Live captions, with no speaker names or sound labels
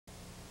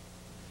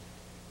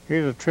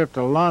Here's a trip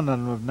to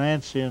London with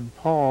Nancy and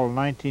Paul,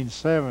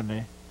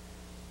 1970.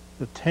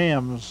 The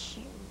Thames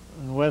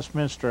and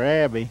Westminster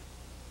Abbey.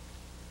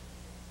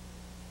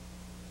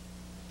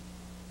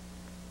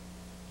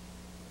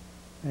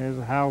 There's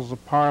the House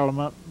of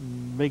Parliament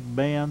and Big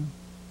Ben.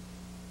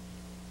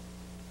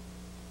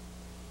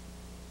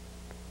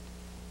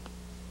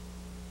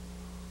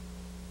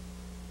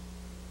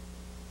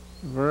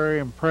 Very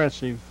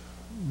impressive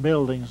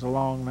buildings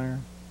along there.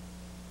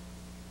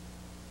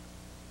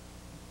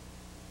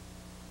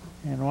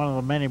 And one of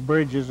the many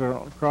bridges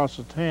across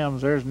the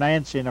Thames. There's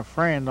Nancy and a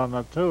friend on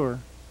the tour.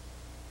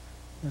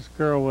 This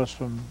girl was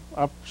from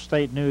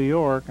upstate New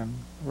York and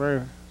a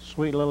very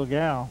sweet little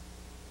gal.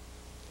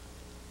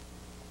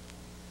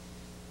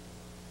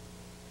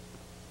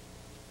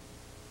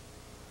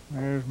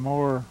 There's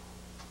more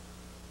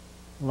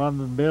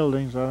London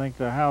buildings. I think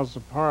the House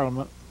of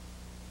Parliament.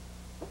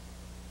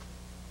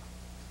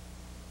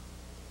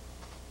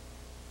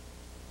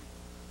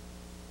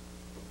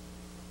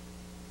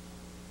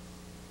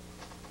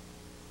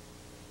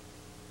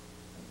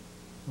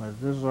 But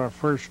this is our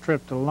first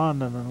trip to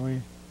London, and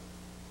we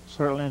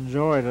certainly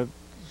enjoyed it,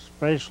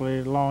 especially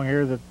along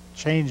here, the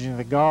changing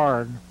the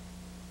guard.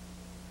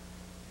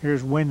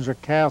 Here's Windsor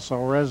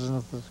Castle,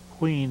 residence of the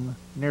Queen,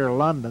 near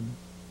London.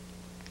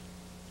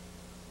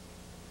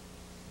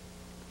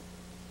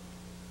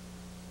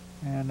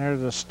 And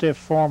there's the stiff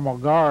formal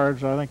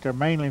guards. I think they're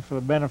mainly for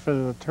the benefit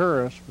of the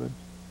tourists, but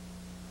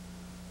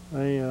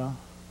they're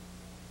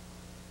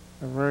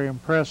very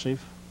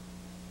impressive.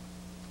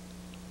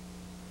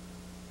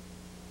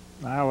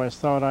 I always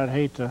thought I'd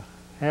hate to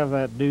have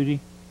that duty.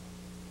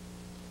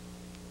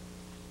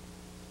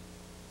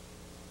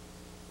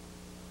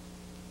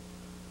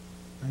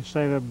 They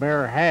say they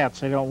wear hats.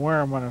 They don't wear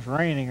them when it's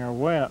raining or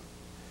wet.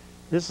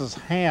 This is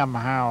Ham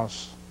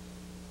House.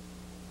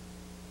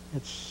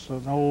 It's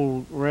an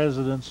old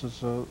residence.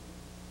 It's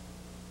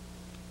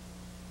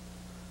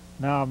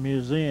now a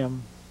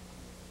museum.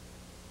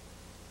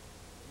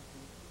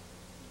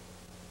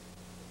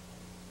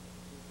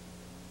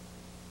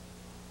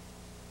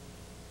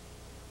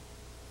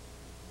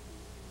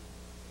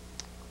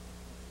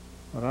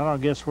 But I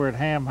don't guess we're at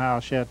Ham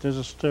House yet. This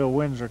is still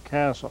Windsor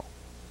Castle.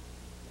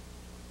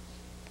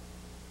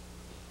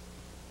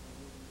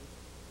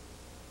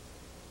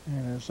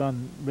 And it's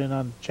been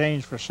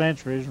unchanged for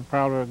centuries and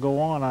probably will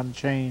go on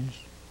unchanged.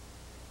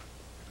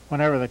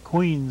 Whenever the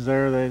Queen's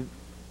there, they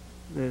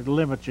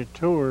limit your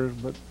tours,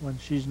 but when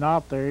she's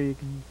not there, you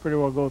can pretty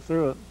well go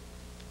through it.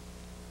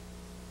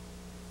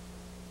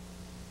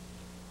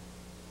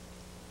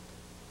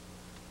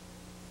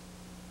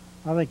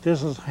 I think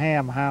this is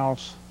Ham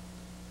House.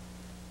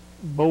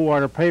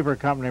 Bowater Paper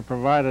Company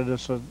provided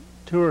us a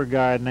tour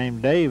guide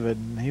named David,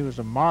 and he was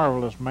a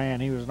marvelous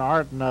man. He was an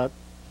art nut,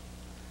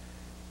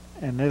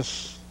 and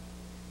this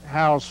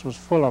house was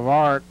full of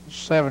art.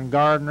 7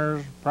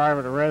 gardeners,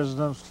 private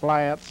residence,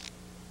 flats.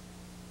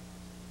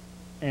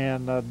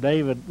 And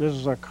David, this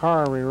is a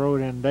car we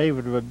rode in.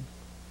 David would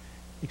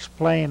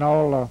explain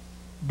all the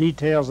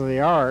details of the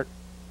art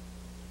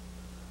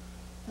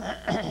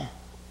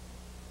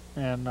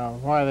and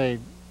why they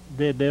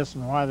did this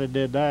and why they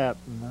did that,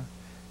 and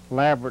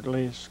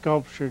elaborately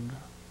sculptured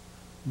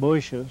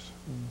bushes.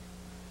 And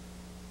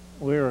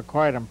we were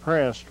quite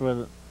impressed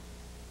with it.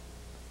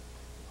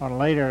 On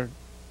later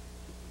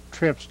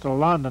trips to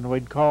London,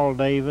 we'd call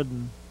David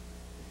and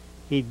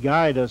he'd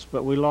guide us,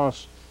 but we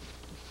lost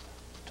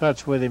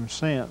touch with him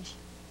since.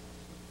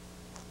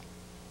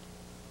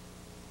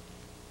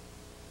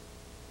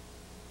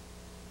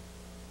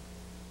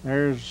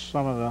 There's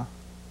some of the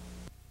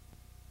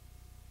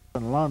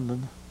in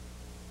London.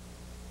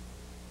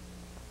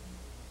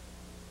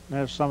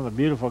 There's some of the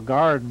beautiful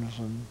gardens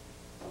in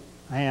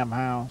Ham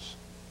House.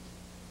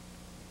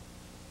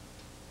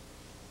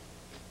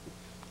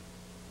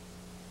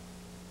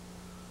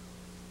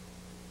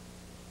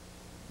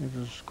 It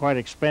was quite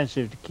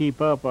expensive to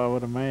keep up, I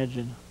would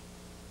imagine.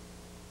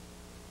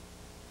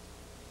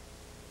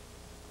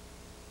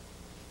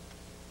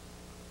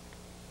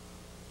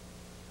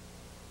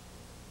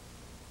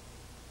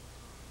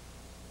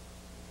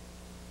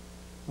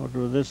 But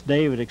with this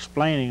David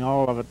explaining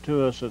all of it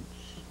to us, it's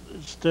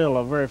still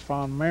a very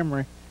fond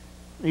memory.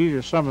 These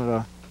are some of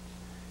the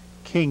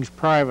King's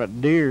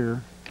private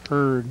deer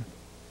herd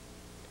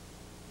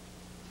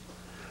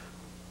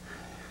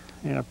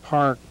in a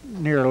park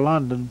near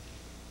London.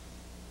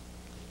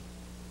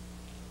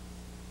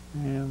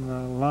 And the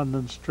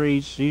London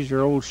streets, these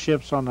are old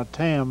ships on the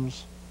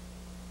Thames.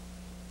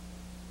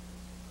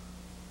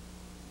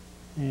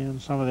 And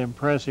some of the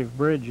impressive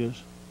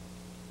bridges.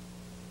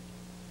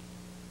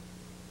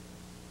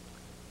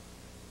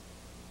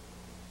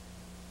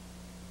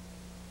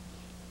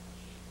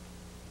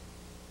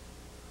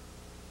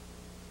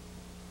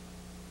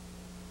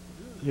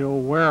 The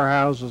old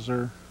warehouses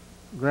are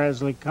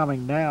gradually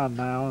coming down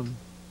now and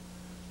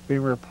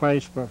being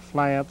replaced by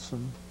flats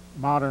and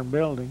modern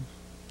buildings.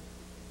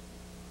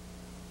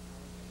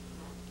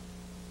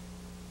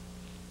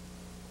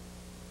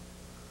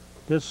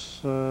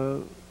 This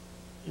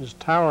is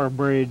Tower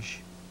Bridge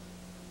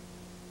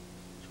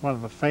one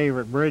of the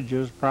favorite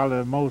bridges, probably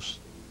the most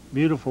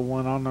beautiful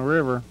one on the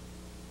river.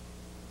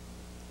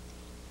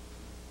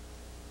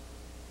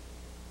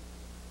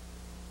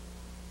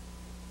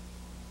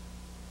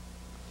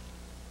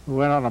 We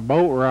went on a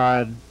boat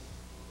ride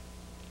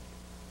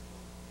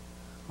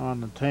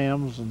on the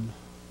Thames, and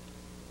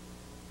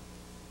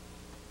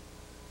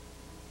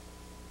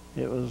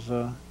it was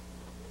a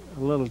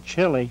little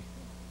chilly.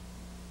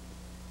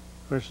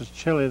 Of course, it's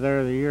chilly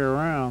there the year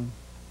round.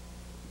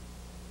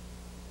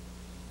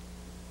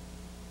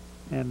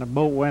 And the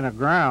boat went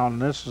aground.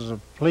 This is a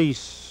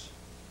police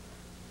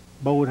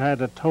boat, had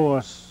to tow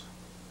us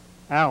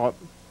out.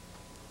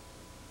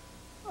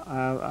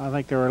 I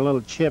think they were a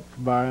little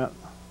chipped by it.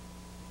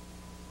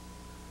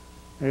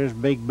 There's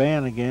Big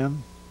Ben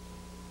again.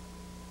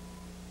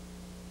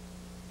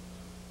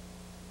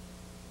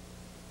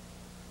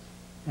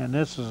 And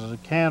this is a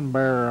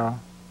Canberra.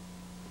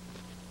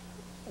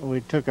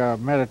 We took a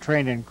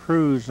Mediterranean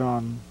cruise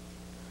on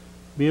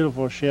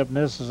beautiful ship, and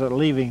this is at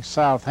leaving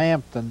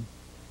Southampton.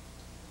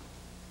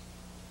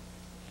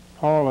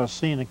 Paul has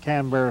seen the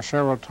Canberra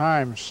several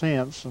times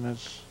since, and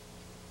it's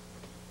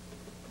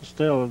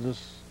still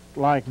just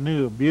like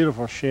new, a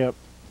beautiful ship.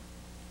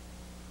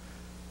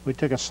 We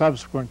took a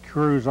subsequent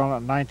cruise on it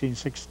in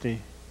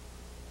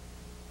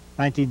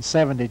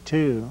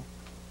 1972.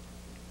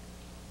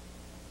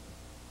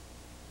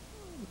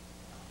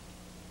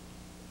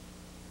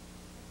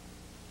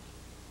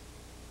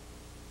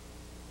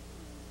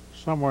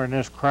 Somewhere in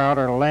this crowd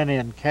are Lenny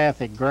and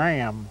Kathy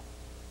Graham.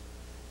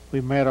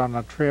 We met on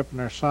a trip, and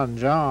their son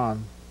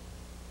John.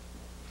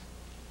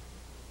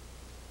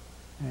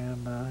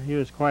 And he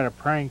was quite a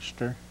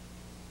prankster.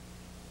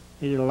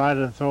 He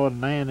delighted in throwing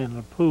Nan in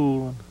the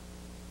pool. And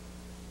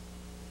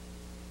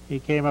he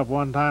came up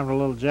one time to a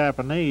little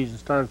Japanese and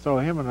started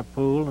throwing him in the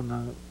pool,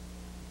 and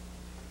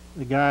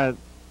the guy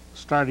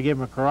started to give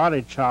him a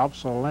karate chop,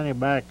 so Lenny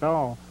backed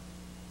off.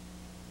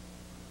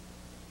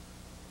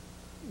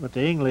 But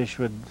the English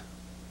would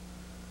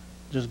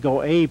just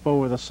go ape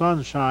over the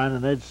sunshine,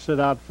 and they'd sit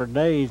out for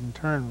days and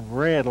turn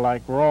red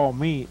like raw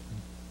meat.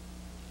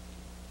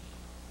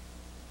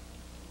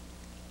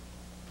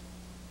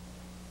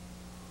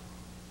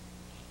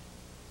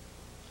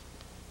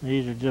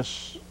 These are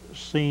just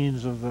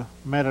scenes of the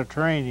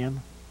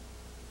Mediterranean.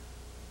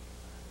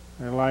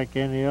 They're like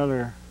any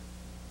other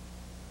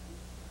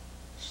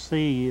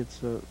sea.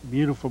 It's a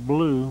beautiful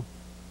blue.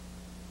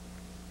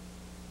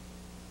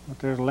 But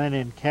there's Lenny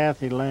and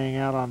Kathy laying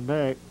out on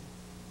deck.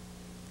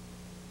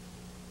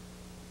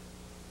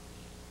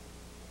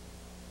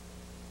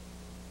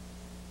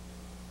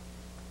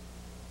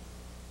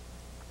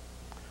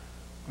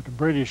 But the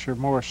British are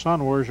more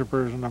sun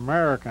worshippers than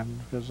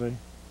Americans, because they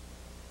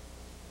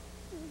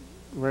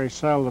very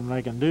seldom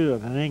they can do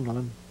it in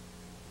England.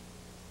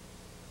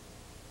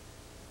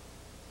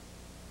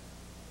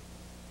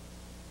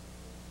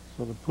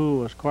 So the pool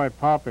was quite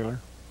popular.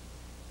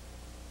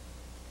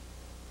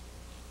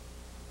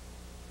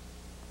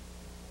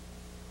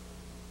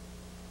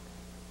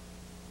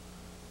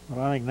 But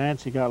I think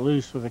Nancy got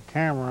loose with a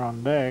camera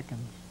on deck,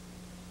 and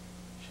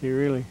she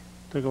really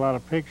took a lot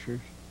of pictures.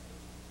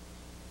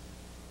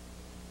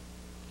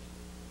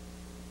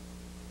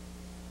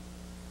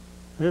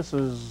 This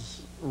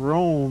is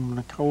Rome,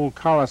 the old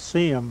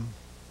Colosseum.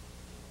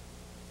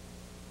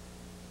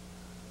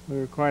 We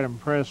were quite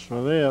impressed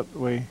with it.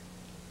 We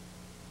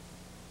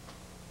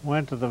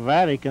went to the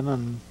Vatican,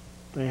 and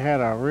they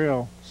had a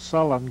real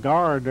sullen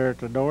guard there at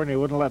the door, and he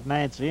wouldn't let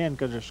Nancy in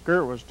because her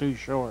skirt was too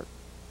short.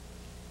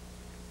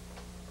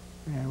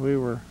 And we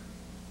were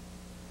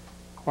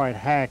quite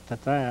hacked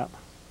at that.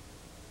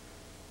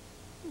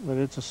 But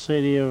it's a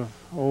city of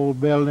old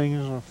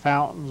buildings and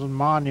fountains and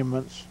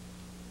monuments.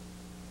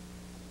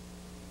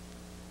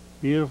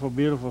 Beautiful,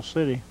 beautiful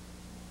city.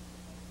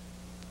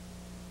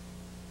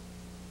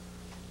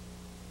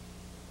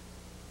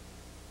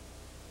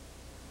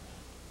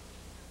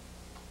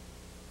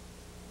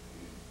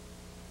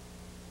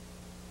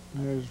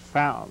 There's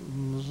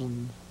fountains,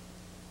 and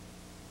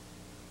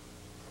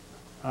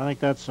I think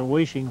that's a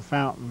wishing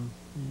fountain.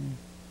 You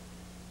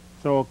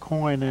throw a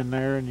coin in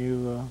there, and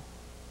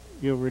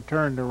you'll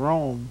return to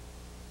Rome.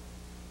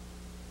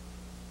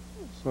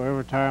 So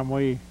every time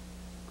we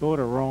go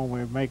to Rome,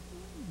 we make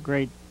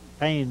great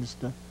pains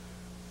to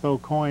throw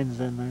coins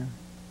in there.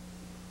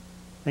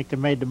 I think they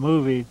made the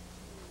movie,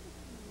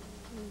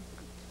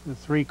 the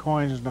 3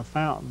 coins in the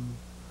fountain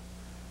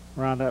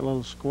around that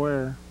little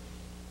square.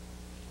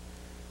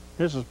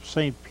 This is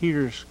St.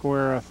 Peter's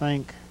Square, I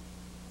think.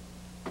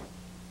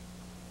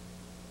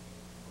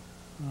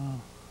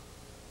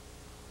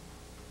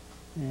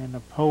 And the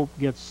Pope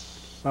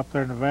gets up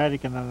there in the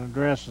Vatican and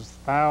addresses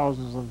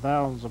thousands and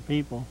thousands of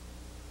people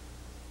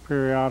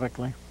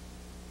periodically.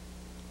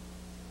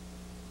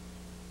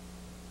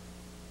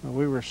 But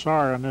we were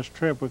sorry on this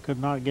trip we could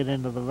not get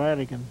into the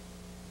Vatican.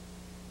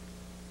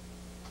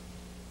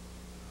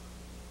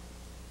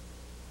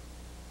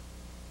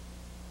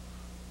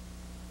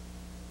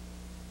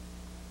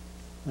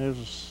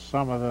 There's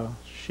some of the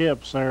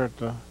ships there at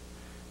the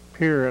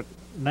pier at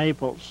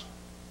Naples.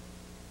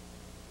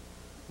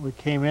 we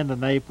came into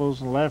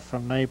Naples and left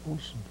from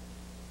Naples.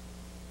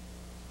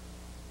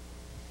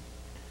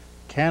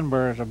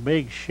 Canberra is a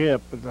big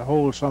ship that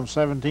holds some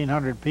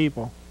 1,700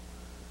 people,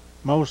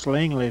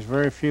 mostly English,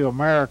 very few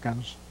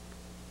Americans.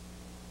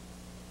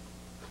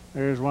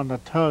 There's one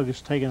of the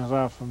tugs taking us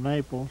out from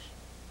Naples.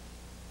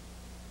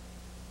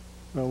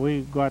 But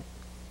we got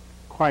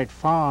quite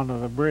fond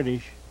of the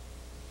British.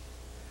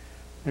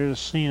 There's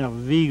a scene of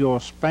Vigo,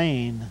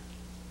 Spain,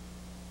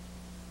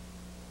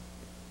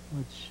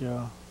 which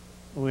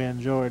we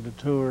enjoyed the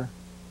tour.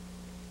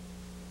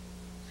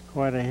 It's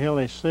quite a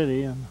hilly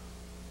city, and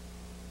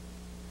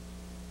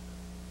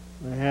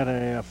they had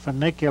a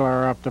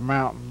funicular up the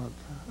mountain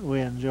that we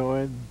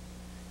enjoyed.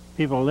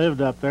 People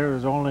lived up there. There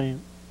was only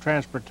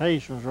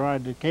transportation was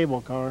ride the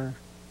cable cars.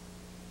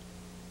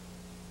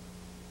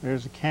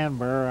 There's a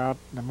Canberra out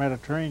in the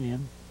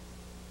Mediterranean.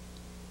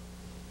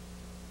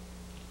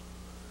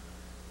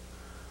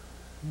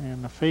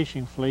 And the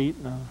fishing fleet.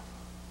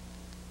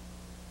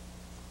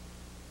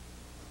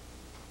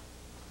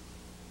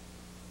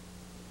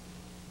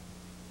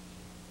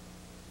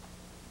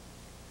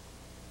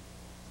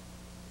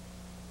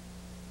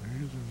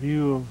 Here's a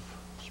view of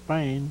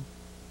Spain.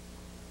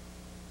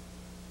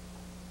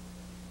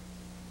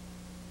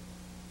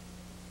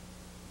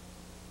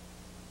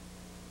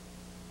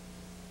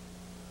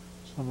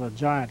 Some of the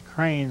giant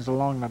cranes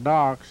along the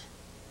docks,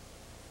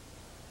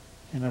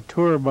 and the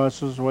tour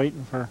buses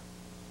waiting for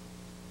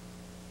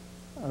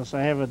us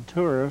avid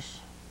tourists.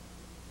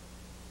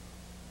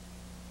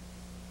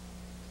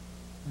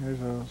 There's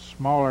a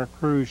smaller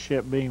cruise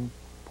ship being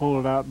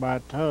pulled out by a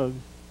tug.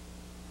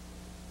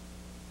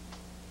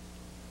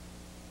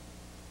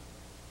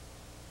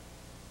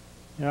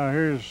 Yeah,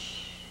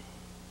 here's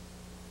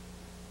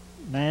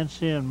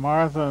Nancy and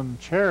Martha and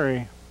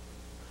Cherry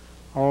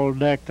all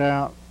decked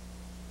out.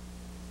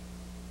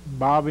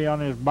 Bobby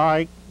on his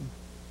bike.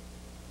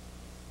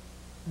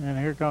 And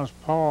here comes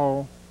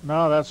Paul.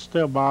 No, that's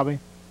still Bobby.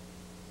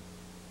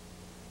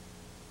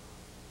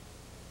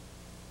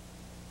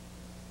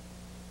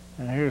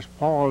 And here's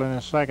Paul in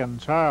his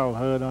second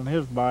childhood on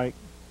his bike.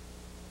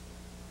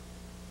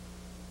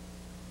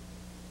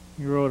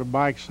 He rode a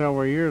bike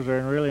several years there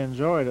and really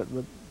enjoyed it,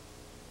 but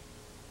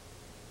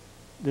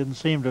didn't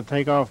seem to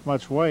take off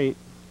much weight.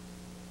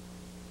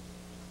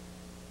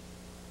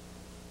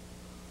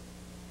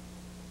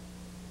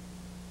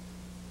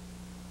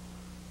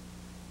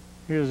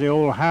 Here's the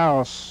old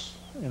house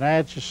in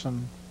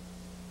Atchison,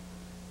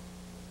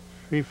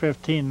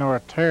 315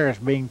 North Terrace,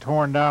 being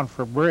torn down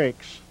for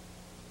bricks.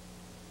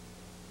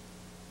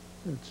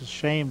 It's a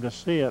shame to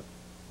see it.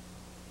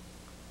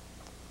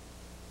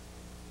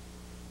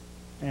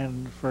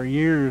 And for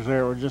years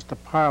there was just a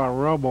pile of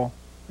rubble.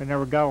 They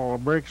never got all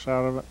the bricks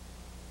out of it.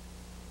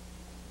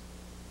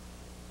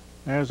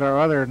 There's our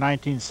other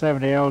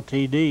 1970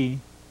 LTD,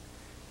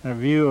 and a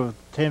view of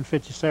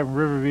 1057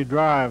 Riverview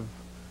Drive.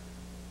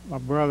 My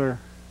brother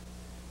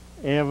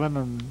Evan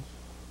and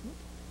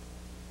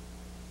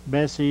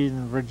Bessie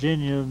and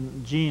Virginia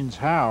and Jean's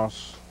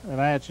house in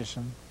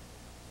Atchison.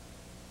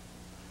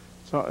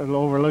 So it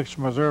overlooks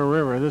the Missouri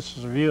River. This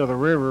is a view of the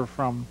river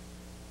from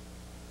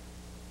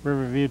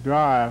Riverview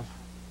Drive.